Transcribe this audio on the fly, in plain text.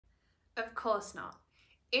Of course not.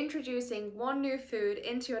 Introducing one new food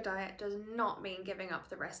into your diet does not mean giving up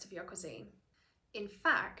the rest of your cuisine. In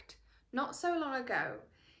fact, not so long ago,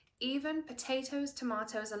 even potatoes,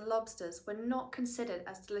 tomatoes, and lobsters were not considered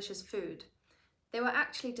as delicious food. They were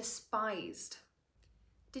actually despised.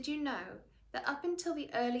 Did you know that up until the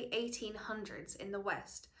early 1800s in the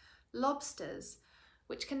West, lobsters,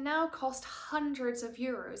 which can now cost hundreds of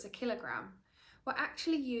euros a kilogram, were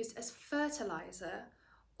actually used as fertiliser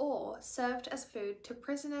or served as food to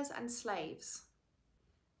prisoners and slaves?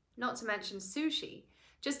 Not to mention sushi.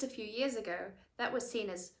 Just a few years ago, that was seen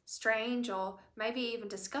as strange or maybe even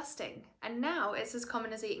disgusting, and now it's as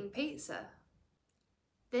common as eating pizza.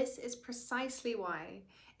 This is precisely why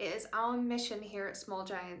it is our mission here at Small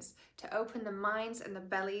Giants to open the minds and the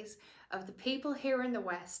bellies of the people here in the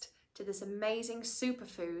West to this amazing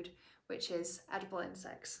superfood, which is edible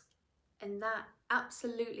insects. And that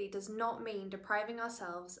absolutely does not mean depriving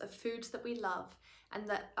ourselves of foods that we love and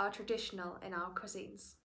that are traditional in our cuisines.